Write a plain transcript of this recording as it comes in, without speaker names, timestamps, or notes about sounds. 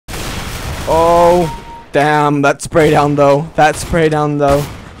Oh, damn, that spray down though. That spray down though.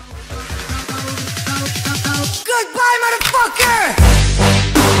 Goodbye, motherfucker!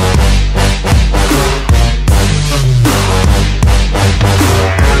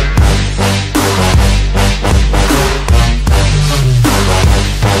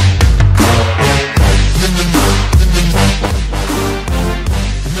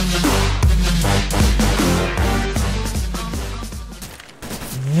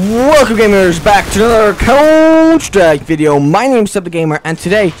 Welcome gamers back to another Counter-Strike video. My name is Sebthegamer and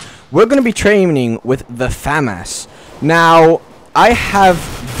today we're going to be training with the Famas. Now, I have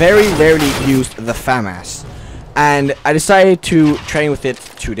very rarely used the Famas and I decided to train with it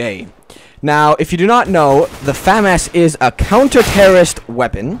today. Now, if you do not know, the Famas is a counter-terrorist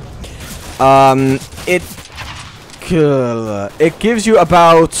weapon. It gives you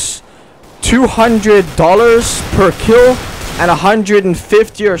about $200 per kill and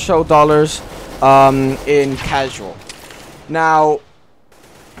 $150 or so in casual. Now,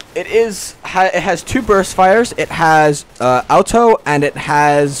 it has two burst fires. It has auto and it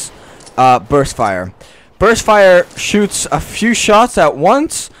has burst fire. Burst fire shoots a few shots at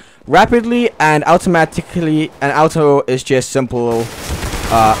once, rapidly and automatically, and auto is just simple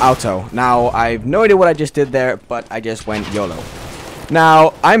auto. Now, I have no idea what I just did there, but I just went YOLO.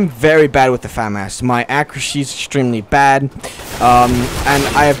 Now, I'm very bad with the Famas. My accuracy is extremely bad, and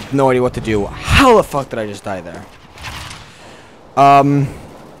I have no idea what to do. How the fuck did I just die there?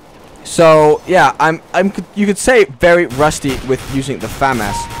 So yeah, you could say very rusty with using the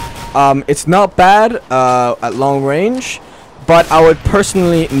Famas. It's not bad at long range, but I would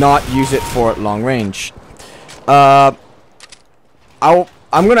personally not use it for long range. I'm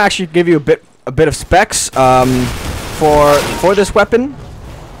gonna actually give you a bit of specs. For this weapon.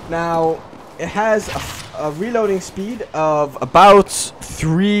 Now, it has a reloading speed of about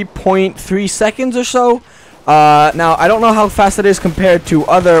 3.3 seconds or so. Now, I don't know how fast it is compared to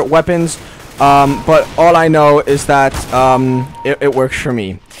other weapons, but all I know is that it works for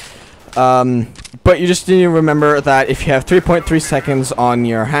me. But you just need to remember that if you have 3.3 seconds on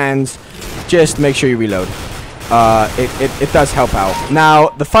your hands, just make sure you reload. It does help out. Now,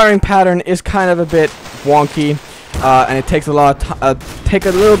 the firing pattern is kind of a bit wonky. And it takes a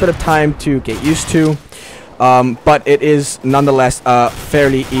little bit of time to get used to, but it is nonetheless a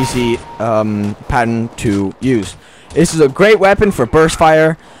fairly easy pattern to use. This is a great weapon for burst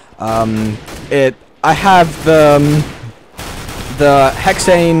fire. I have the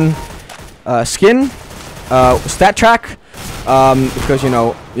hexane skin stat track because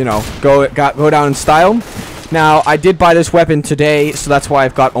go down in style. Now, I did buy this weapon today, so that's why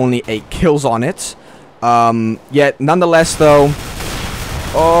I've got only 8 kills on it. Yet nonetheless though,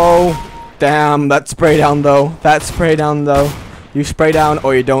 oh damn, that spray down though, you spray down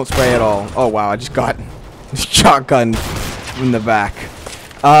or you don't spray at all. Oh wow, I just got shotgunned in the back.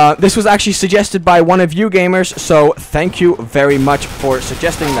 This was actually suggested by one of you gamers, so thank you very much for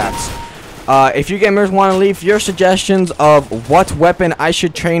suggesting that. If you gamers want to leave your suggestions of what weapon I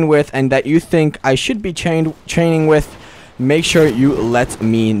should train with and that you think I should be training with, make sure you let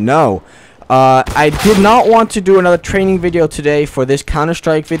me know. I did not want to do another training video today for this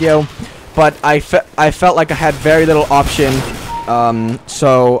Counter-Strike video, but I felt like I had very little option,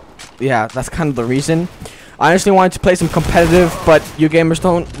 so yeah, that's kind of the reason. I honestly wanted to play some competitive, but you gamers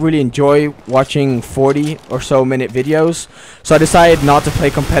don't really enjoy watching 40 or so minute videos, so I decided not to play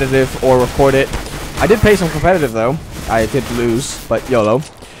competitive or record it. I did play some competitive though. I did lose, but YOLO.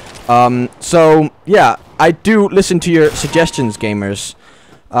 So yeah, I do listen to your suggestions, gamers.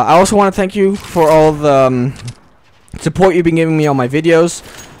 I also want to thank you for all the support you've been giving me on my videos.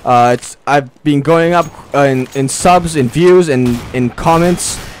 I've been going up in subs, in views, and in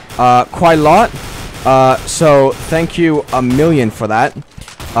comments quite a lot. So thank you a million for that.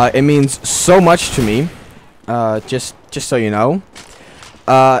 It means so much to me. Just so you know.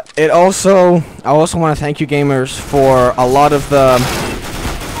 I also want to thank you gamers for a lot of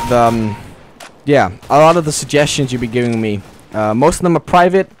the suggestions you've been giving me. Most of them are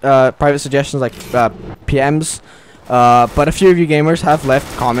private suggestions like PMs, but a few of you gamers have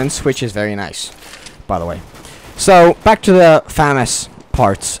left comments, which is very nice, by the way. So, back to the Famas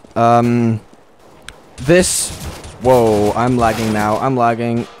parts. Whoa, I'm lagging now, I'm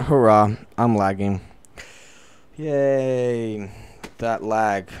lagging, hurrah, I'm lagging. Yay, that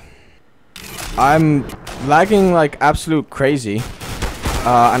lag. I'm lagging like absolute crazy,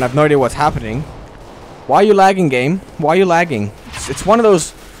 and I've no idea what's happening. Why are you lagging, game? Why are you lagging? It's one of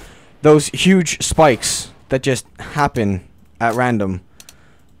those huge spikes that just happen at random.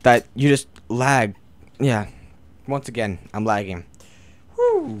 That you just lag. Yeah. Once again, I'm lagging.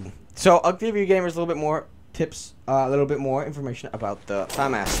 Woo. So I'll give you gamers a little bit more tips, a little bit more information about the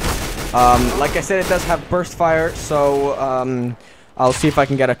Famas. Like I said, it does have burst fire, so I'll see if I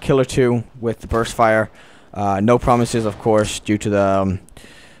can get a kill or two with the burst fire. No promises, of course, due to the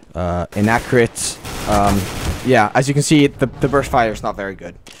inaccurate. Yeah, as you can see, the burst fire is not very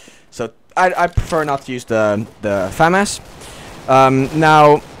good. So I prefer not to use the Famas.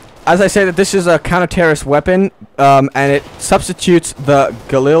 Now, as I said, that this is a counter-terrorist weapon, and it substitutes the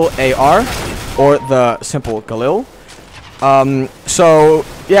Galil AR, or the simple Galil. So,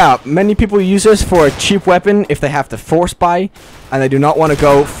 yeah, many people use this for a cheap weapon if they have to force buy, and they do not want to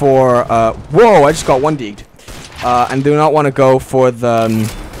go for, whoa, I just got one degged. And do not want to go for the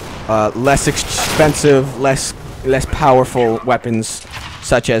less expensive, less powerful weapons,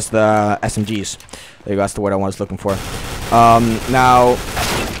 such as the SMGs. There you go, that's the word I was looking for. Now,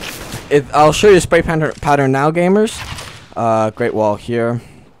 I'll show you the spray pattern now, gamers. Great wall here.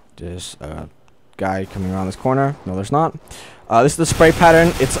 There's a guy coming around this corner. No, there's not. This is the spray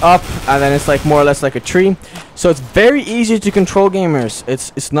pattern. It's up, and then it's like more or less like a tree. So it's very easy to control, gamers.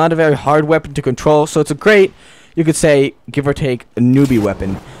 It's not a very hard weapon to control. So it's a great, you could say, give or take, a newbie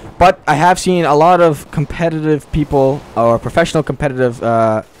weapon. But I have seen a lot of competitive people or professional competitive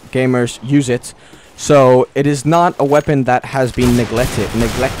gamers use it. So it is not a weapon that has been neglected.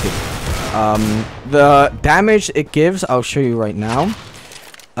 The damage it gives, I'll show you right now.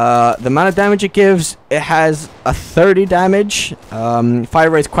 The amount of damage it gives, it has a 30 damage. Fire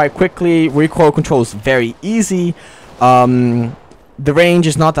rates quite quickly. Recoil control is very easy. The range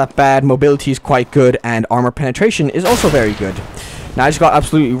is not that bad. Mobility is quite good, and armor penetration is also very good. Now I just got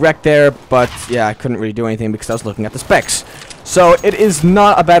absolutely wrecked there, but yeah, I couldn't really do anything because I was looking at the specs. So it is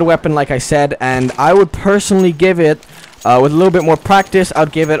not a bad weapon, like I said, and I would personally give it, with a little bit more practice,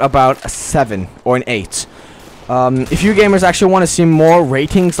 I'd give it about a 7 or an 8. If you gamers actually want to see more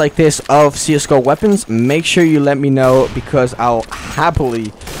ratings like this of CSGO weapons, make sure you let me know, because I'll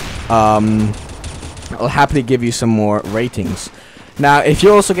happily give you some more ratings. Now, if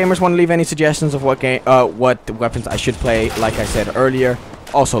you also gamers want to leave any suggestions of what weapons I should play, like I said earlier,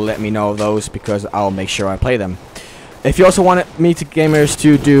 also let me know those, because I'll make sure I play them. If you also want me to gamers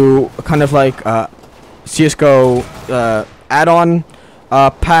to do kind of like CSGO add-on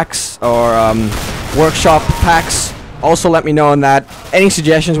packs or workshop packs, also let me know on that. Any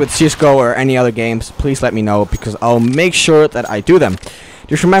suggestions with CSGO or any other games, please let me know, because I'll make sure that I do them.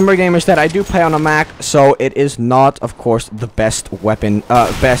 Just remember, gamers, that I do play on a Mac, so it is not, of course, the best weapon,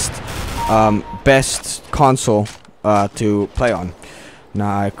 best console to play on.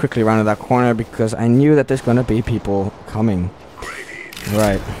 Now I quickly rounded that corner because I knew that there's gonna be people coming.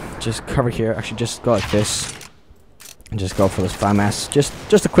 Right, just cover here. Actually, just go like this, and just go for this Famas.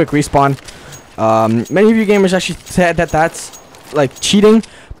 Just a quick respawn. Many of you gamers actually said that that's like cheating,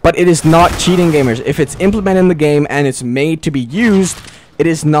 but it is not cheating, gamers. If it's implemented in the game and it's made to be used, it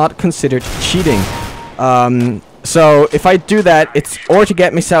is not considered cheating. So if I do that, it's or to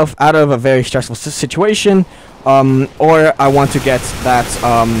get myself out of a very stressful situation, or I want to get that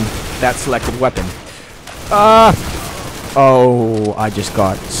that selected weapon. Oh, I just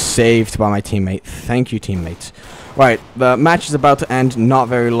got saved by my teammate. Thank you, teammates. Right, the match is about to end. Not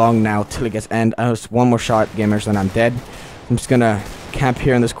very long now till it gets end. Just one more shot, gamers, and I'm dead. I'm just gonna camp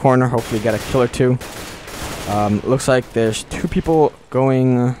here in this corner. Hopefully get a kill or two. Looks like there's 2 people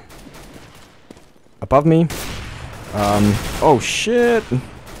going above me. Oh shit.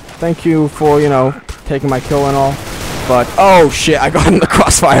 Thank you for, you know, taking my kill and all. But, oh shit, I got in the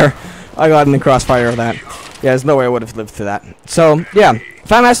crossfire. I got in the crossfire of that. Yeah, there's no way I would have lived through that. So, yeah,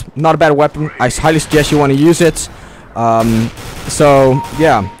 Famas, not a bad weapon. I highly suggest you want to use it. So,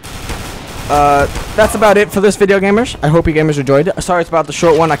 yeah. That's about it for this video, gamers. I hope you gamers enjoyed it. Sorry it's about the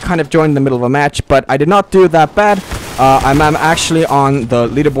short one. I kind of joined in the middle of a match, but I did not do that bad. I'm actually on the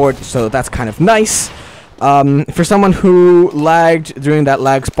leaderboard, so that's kind of nice. For someone who lagged during that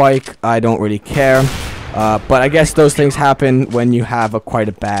lag spike, I don't really care. But I guess those things happen when you have quite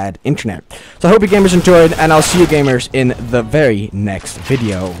a bad internet. So I hope you gamers enjoyed, and I'll see you gamers in the very next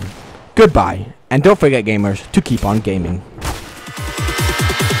video. Goodbye, and don't forget, gamers, to keep on gaming.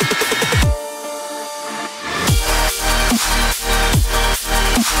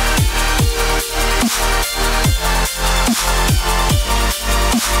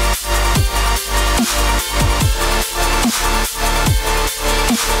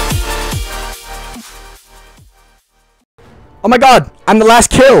 Oh my god, I'm the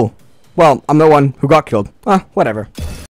last kill! Well, I'm the one who got killed. Whatever.